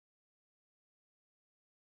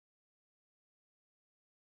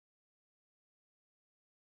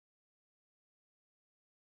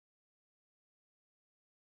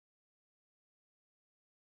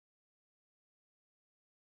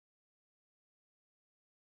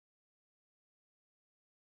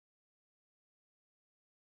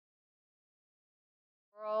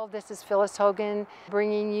World. This is Phyllis Hogan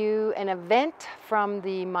bringing you an event from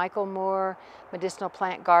the Michael Moore Medicinal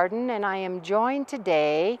Plant Garden, and I am joined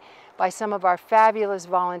today by some of our fabulous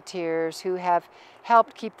volunteers who have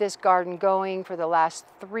helped keep this garden going for the last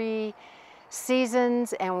 3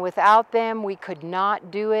 seasons, and without them we could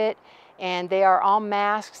not do it. And they are all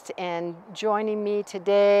masked, and joining me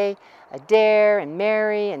today, Adair and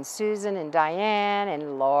Mary and Susan and Diane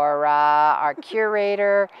and Laura, our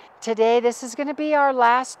curator. Today this is going to be our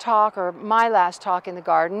last talk, or my last talk in the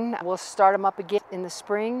garden. We'll start them up again in the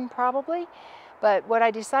spring probably. But what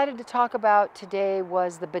I decided to talk about today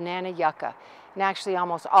was the banana yucca, and actually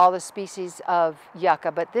almost all the species of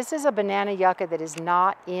yucca. But this is a banana yucca that is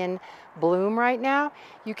not in bloom right now.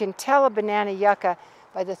 You can tell a banana yucca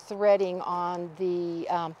by the threading on the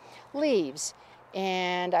leaves,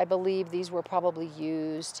 and I believe these were probably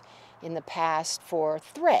used in the past for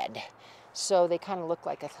thread, so they kind of look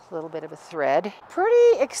like a little bit of a thread.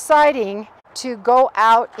 Pretty exciting to go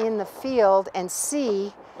out in the field and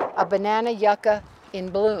see a banana yucca in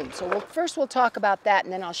bloom. So first we'll talk about that,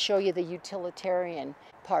 and then I'll show you the utilitarian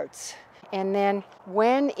parts. And then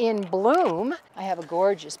when in bloom, I have a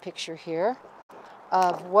gorgeous picture here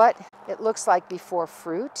of what it looks like before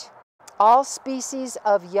fruit. All species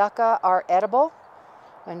of yucca are edible,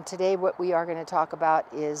 and today what we are going to talk about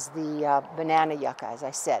is the banana yucca, as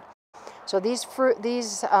I said. So these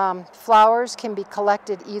flowers can be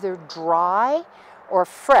collected either dry or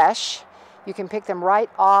fresh. You can pick them right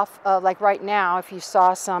off, like right now, if you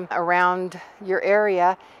saw some around your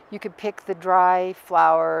area, you could pick the dry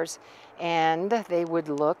flowers and they would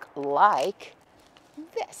look like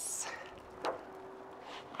this.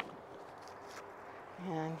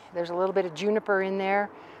 And there's a little bit of juniper in there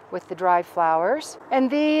with the dried flowers. And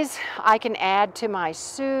these I can add to my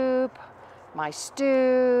soup, my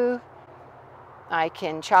stew. I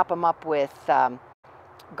can chop them up with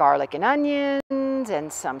garlic and onions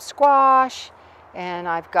and some squash. And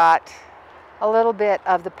I've got a little bit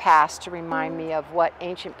of the past to remind me of what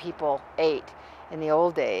ancient people ate in the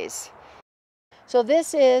old days. So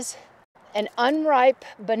this is an unripe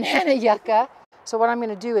banana yucca. So what I'm going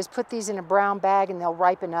to do is put these in a brown bag, and they'll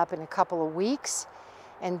ripen up in a couple of weeks.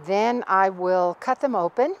 And then I will cut them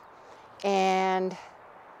open and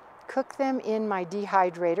cook them in my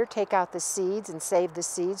dehydrator, take out the seeds and save the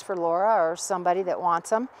seeds for Laura or somebody that wants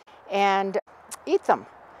them, and eat them.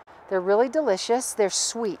 They're really delicious. They're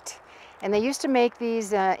sweet. And they used to make these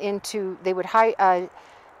they would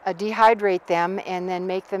dehydrate them and then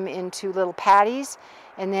make them into little patties,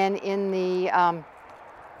 and then in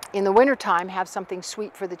the wintertime have something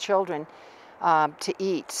sweet for the children to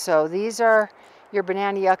eat. So these are your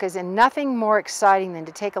banana yuccas, and nothing more exciting than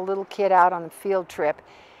to take a little kid out on a field trip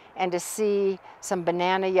and to see some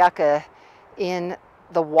banana yucca in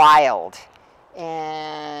the wild.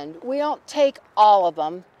 And we don't take all of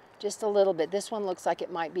them, just a little bit. This one looks like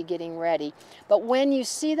it might be getting ready. But when you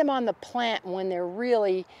see them on the plant, when they're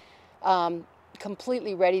really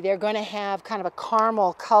completely ready, they're going to have kind of a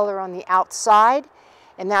caramel color on the outside,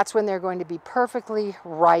 and that's when they're going to be perfectly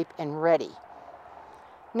ripe and ready.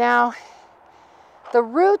 Now, the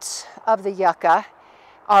roots of the yucca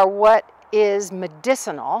are what is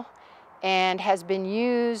medicinal and has been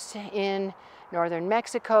used in northern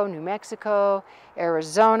Mexico, New Mexico,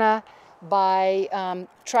 Arizona by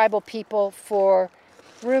tribal people for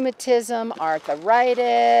rheumatism,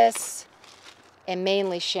 arthritis, and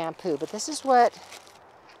mainly shampoo. But this is what,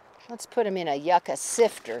 let's put them in a yucca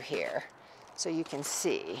sifter here so you can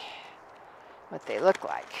see what they look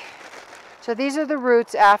like. So these are the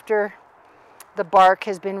roots after the bark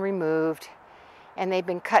has been removed and they've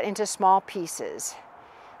been cut into small pieces.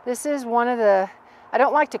 This is one of the, I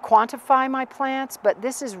don't like to quantify my plants, but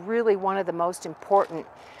this is really one of the most important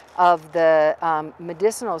of the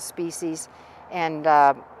medicinal species, and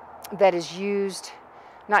that is used,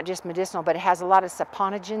 not just medicinal, but it has a lot of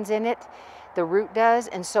saponogens in it, the root does,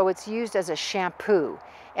 and so it's used as a shampoo.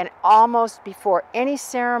 And almost before any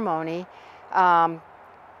ceremony,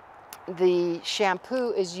 the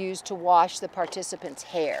shampoo is used to wash the participants'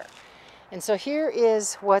 hair. And so here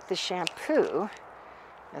is what the shampoo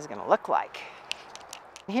is going to look like.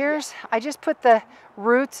 Here's, I just put the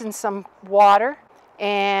roots in some water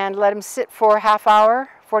and let them sit for a half hour,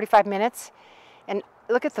 45 minutes. And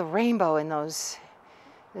look at the rainbow in those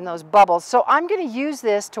bubbles. So I'm going to use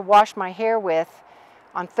this to wash my hair with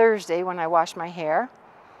on Thursday when I wash my hair.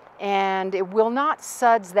 And it will not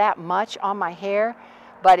suds that much on my hair,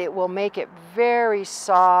 but it will make it very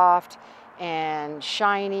soft and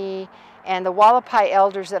shiny. And the Wallapai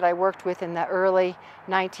elders that I worked with in the early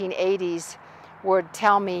 1980s would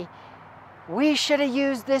tell me, we should have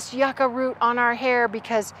used this yucca root on our hair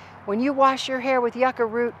because when you wash your hair with yucca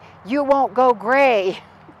root, you won't go gray.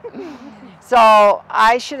 So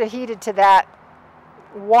I should have heeded to that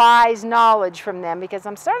wise knowledge from them because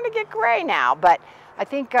I'm starting to get gray now, but I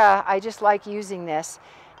think I just like using this.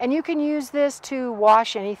 And you can use this to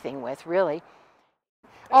wash anything with, really.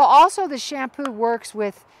 Oh, also the shampoo works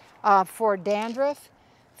with for dandruff,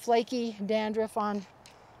 flaky dandruff on,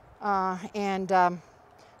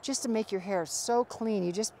 just to make your hair so clean.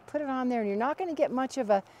 You just put it on there and you're not going to get much of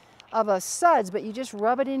a suds, but you just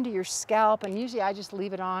rub it into your scalp, and usually I just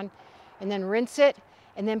leave it on and then rinse it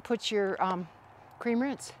and then put your cream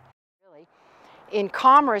rinse. Really. In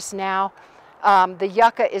commerce now, the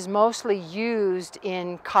yucca is mostly used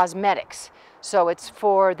in cosmetics, so it's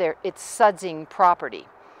for its sudsing property.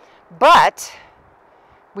 But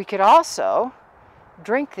we could also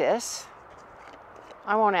drink this.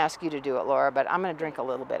 I won't ask you to do it, Laura, but I'm going to drink a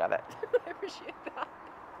little bit of it. I appreciate that.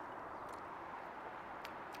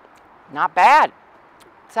 Not bad.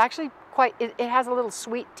 It's actually quite, it has a little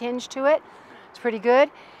sweet tinge to it. It's pretty good.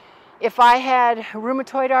 If I had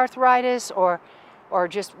rheumatoid arthritis or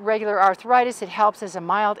just regular arthritis, it helps as a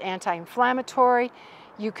mild anti-inflammatory.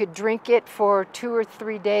 You could drink it for 2 or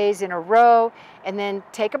 3 days in a row and then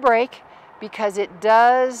take a break because it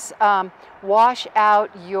does wash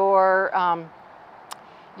out your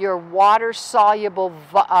water-soluble,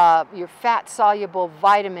 your fat-soluble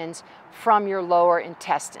vitamins from your lower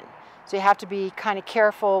intestine. So you have to be kind of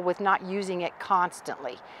careful with not using it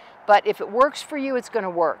constantly. But if it works for you, it's going to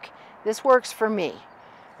work. This works for me.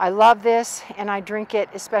 I love this, and I drink it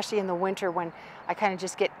especially in the winter when I kind of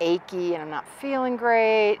just get achy and I'm not feeling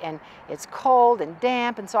great and it's cold and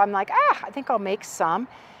damp, and so I'm like, I think I'll make some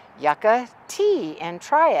yucca tea and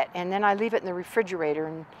try it, and then I leave it in the refrigerator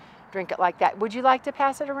and drink it like that. Would you like to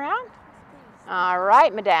pass it around? All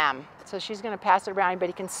right, madame. So she's going to pass it around.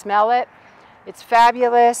 Anybody can smell it. It's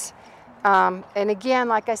fabulous. And again,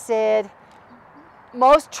 like I said,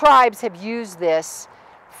 most tribes have used this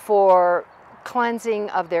for cleansing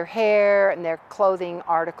of their hair and their clothing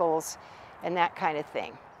articles and that kind of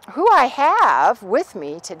thing. Who I have with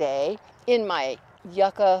me today in my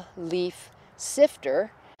yucca leaf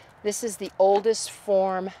sifter. This is the oldest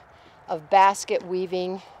form of basket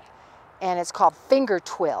weaving, and it's called finger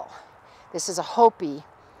twill. This is a Hopi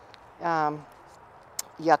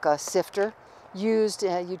yucca sifter, used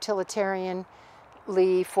utilitarianly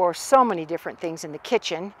for so many different things in the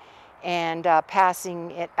kitchen, and passing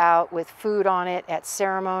it out with food on it at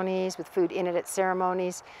ceremonies, with food in it at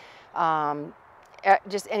ceremonies,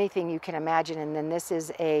 just anything you can imagine. And then this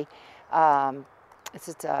is a, I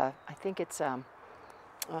think it's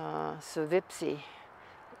Savipsi.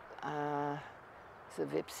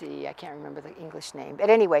 Savipsi, I can't remember the English name. But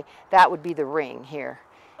anyway, that would be the ring here.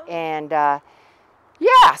 And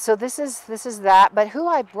yeah, so this is that. But who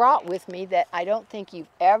I brought with me that I don't think you've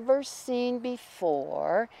ever seen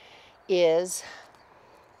before is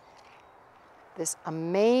this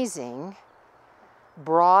amazing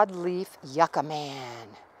broadleaf yucca man.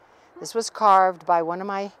 This was carved by one of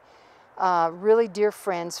my really dear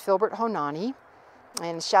friends, Filbert Honani.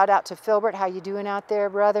 And shout out to Filbert. How you doing out there,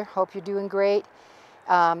 brother? Hope you're doing great.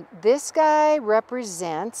 This guy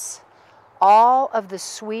represents all of the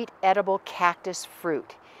sweet edible cactus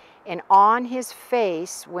fruit. And on his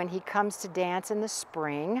face, when he comes to dance in the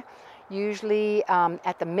spring, usually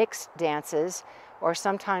at the mixed dances or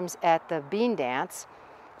sometimes at the bean dance,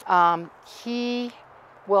 he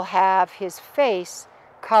will have his face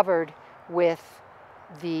covered with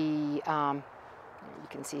the, you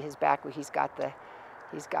can see his back where he's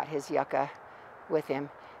got his yucca with him.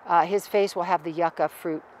 His face will have the yucca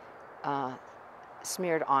fruit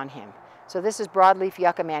smeared on him. So this is broadleaf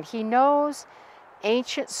yucca man. He knows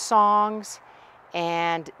ancient songs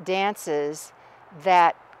and dances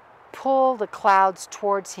that pull the clouds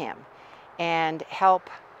towards him and help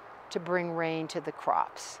to bring rain to the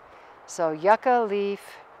crops. So yucca leaf,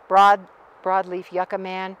 broadleaf yucca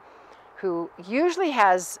man, who usually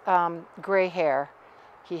has gray hair.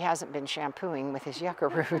 He hasn't been shampooing with his yucca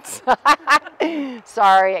roots.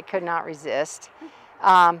 Sorry, I could not resist.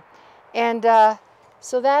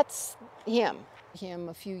 So that's him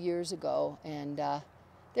a few years ago, and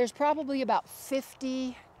there's probably about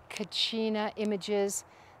 50 Kachina images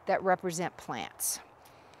that represent plants.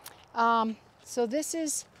 So this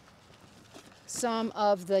is some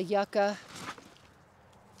of the yucca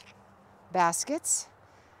baskets.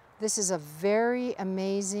 This is a very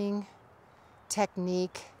amazing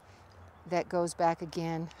technique that goes back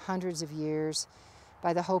again hundreds of years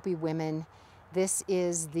by the Hopi women. This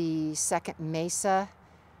is the second mesa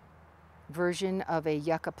version of a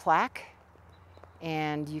yucca plaque.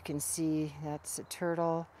 And you can see that's a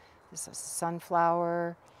turtle, this is a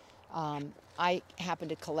sunflower. I happen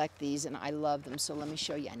to collect these and I love them, so let me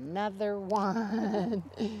show you another one.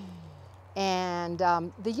 And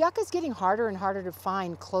the yucca is getting harder and harder to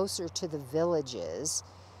find closer to the villages.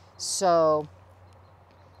 So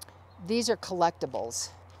these are collectibles.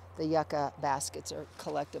 The yucca baskets are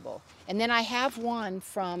collectible. And then I have one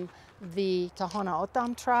from the Tohono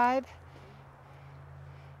O'odham tribe.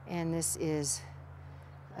 And this is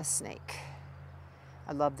a snake.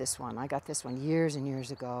 I love this one. I got this one years and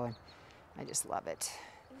years ago, and I just love it.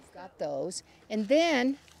 Got those. And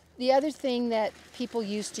then the other thing that people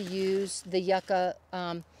used to use the yucca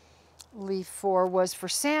leaf for was for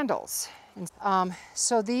sandals. And,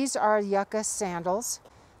 so these are yucca sandals.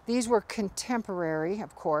 These were contemporary,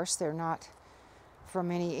 of course. They're not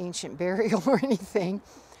from any ancient burial or anything.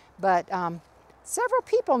 But several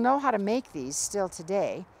people know how to make these still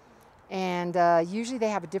today. And usually they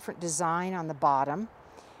have a different design on the bottom.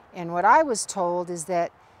 And what I was told is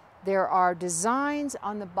that there are designs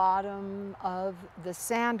on the bottom of the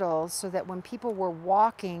sandals so that when people were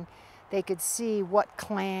walking, they could see what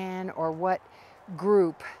clan or what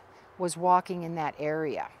group was walking in that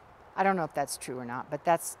area. I don't know if that's true or not, but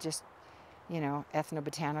that's just, you know,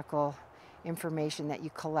 ethnobotanical information that you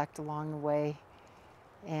collect along the way.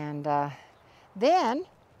 And then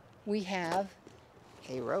we have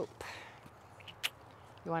a rope.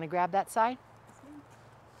 You want to grab that side?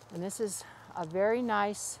 And this is a very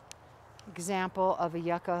nice example of a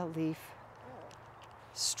yucca leaf,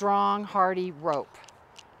 strong, hardy rope.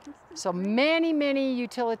 So many, many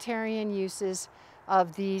utilitarian uses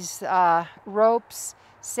of these ropes,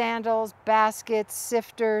 sandals, baskets,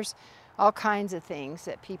 sifters, all kinds of things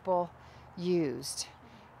that people used.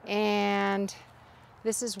 And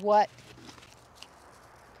this is what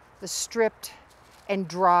the stripped and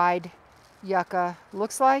dried yucca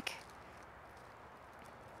looks like.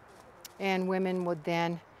 And women would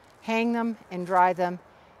then hang them and dry them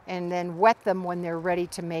and then wet them when they're ready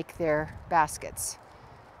to make their baskets,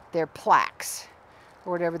 their plaques,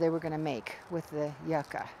 or whatever they were going to make with the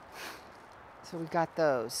yucca. So we got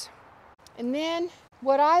those. And then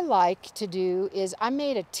what I like to do is I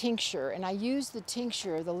made a tincture, and I use the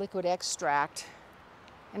tincture, the liquid extract,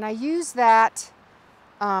 and I use that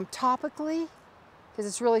topically because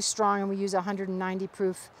it's really strong, and we use 190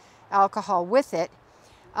 proof alcohol with it.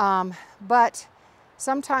 But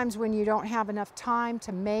sometimes when you don't have enough time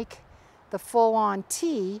to make the full-on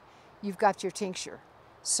tea, you've got your tincture.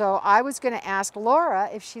 So I was going to ask Laura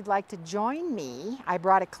if she'd like to join me. I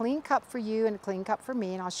brought a clean cup for you and a clean cup for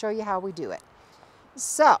me, and I'll show you how we do it.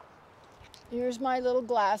 So here's my little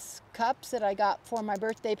glass cups that I got for my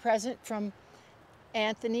birthday present from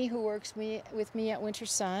Anthony, who works with me at Winter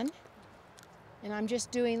Sun. And I'm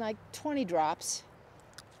just doing like 20 drops.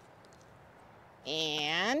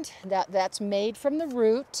 And that's made from the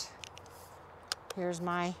root. Here's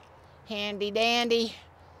my handy dandy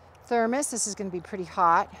thermos. This is going to be pretty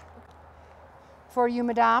hot. For you,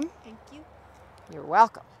 madame. Thank you. You're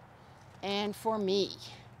welcome. And for me.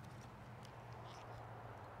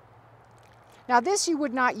 Now this you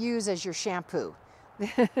would not use as your shampoo.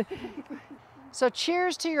 So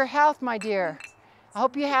cheers to your health, my dear. I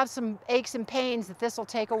hope you have some aches and pains that this will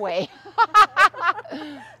take away.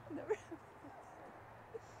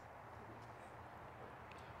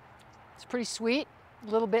 It's pretty sweet, a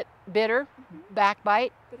little bit bitter,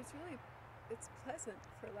 backbite. But it's pleasant,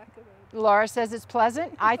 for lack of a... Laura says it's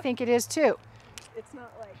pleasant. I think it is too. It's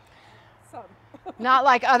not like some. Not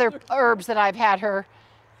like other herbs that I've had her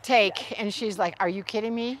take, and she's like, are you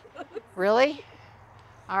kidding me? Really?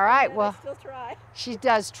 All right, well, I still try. She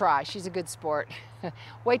does try. She's a good sport.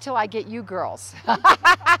 Wait till I get you girls.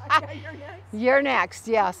 Okay, you're next. You're next,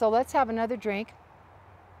 yeah. So let's have another drink.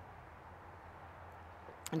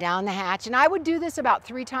 Down the hatch. And I would do this about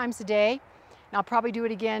 3 times a day. And I'll probably do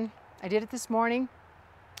it again. I did it this morning.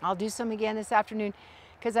 I'll do some again this afternoon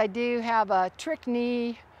because I do have a trick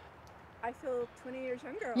knee. I feel 20 years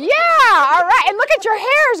younger. Yeah, all right. And look at your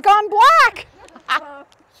hair's gone black.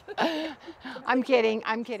 I'm kidding,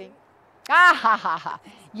 I'm kidding. Ah, ha, ha, ha.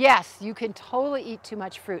 Yes, you can totally eat too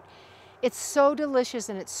much fruit. It's so delicious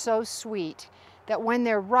and it's so sweet that when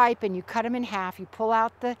they're ripe and you cut them in half, you pull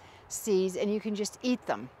out the seeds and you can just eat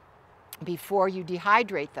them before you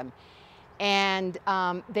dehydrate them. And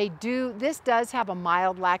this does have a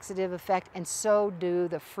mild laxative effect, and so do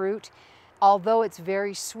the fruit. Although it's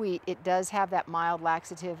very sweet, it does have that mild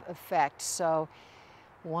laxative effect. So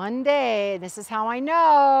one day, this is how I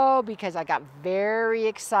know, because I got very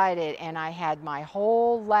excited and I had my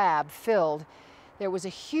whole lab filled. There was a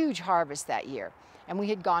huge harvest that year. And we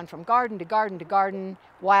had gone from garden to garden to garden,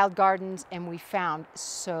 wild gardens, and we found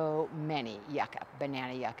so many yucca,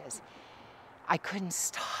 banana yuccas. I couldn't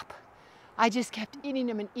stop. I just kept eating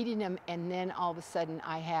them, and then all of a sudden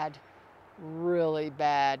I had really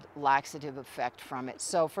bad laxative effect from it.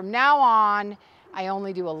 So from now on, I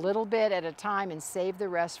only do a little bit at a time and save the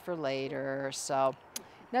rest for later. So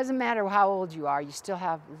it doesn't matter how old you are, you still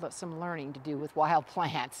have some learning to do with wild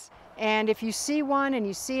plants. And if you see one and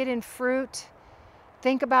you see it in fruit,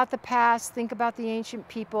 think about the past, think about the ancient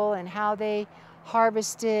people and how they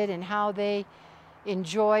harvested and how they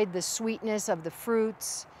enjoyed the sweetness of the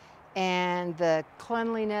fruits and the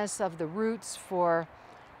cleanliness of the roots for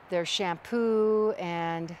their shampoo,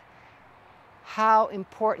 and how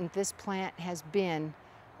important this plant has been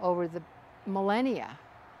over the millennia.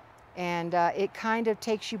 And it kind of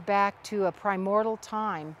takes you back to a primordial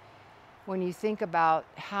time when you think about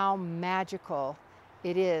how magical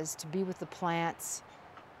it is to be with the plants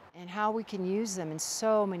and how we can use them in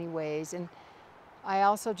so many ways. And I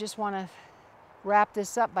also just want to wrap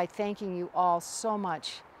this up by thanking you all so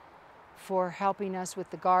much for helping us with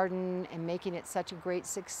the garden and making it such a great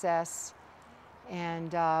success.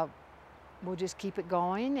 And we'll just keep it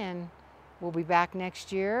going, and we'll be back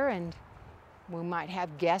next year, and we might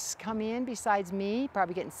have guests come in besides me,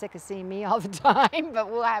 probably getting sick of seeing me all the time,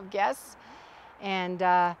 but we'll have guests. And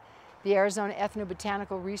the Arizona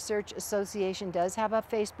Ethnobotanical Research Association does have a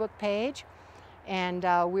Facebook page, and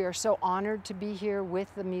we are so honored to be here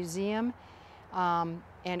with the museum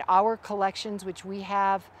and our collections, which we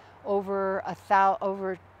have over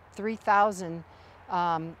 3,000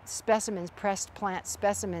 specimens, pressed plant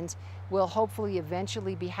specimens, will hopefully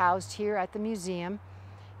eventually be housed here at the museum,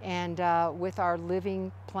 and with our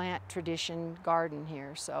living plant tradition garden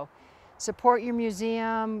here. So support your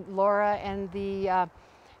museum. Laura and the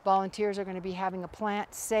volunteers are going to be having a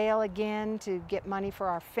plant sale again to get money for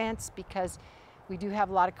our fence, because we do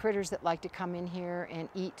have a lot of critters that like to come in here and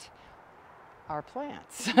eat our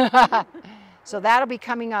plants. So that'll be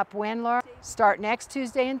coming up when, Laura? Start next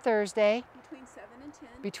Tuesday and Thursday. Between 7 and 10.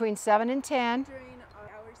 Between 7 and 10. During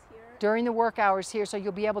our hours here. During the work hours here, so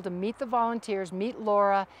you'll be able to meet the volunteers, meet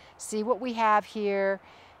Laura, see what we have here.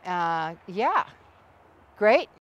 Yeah, great.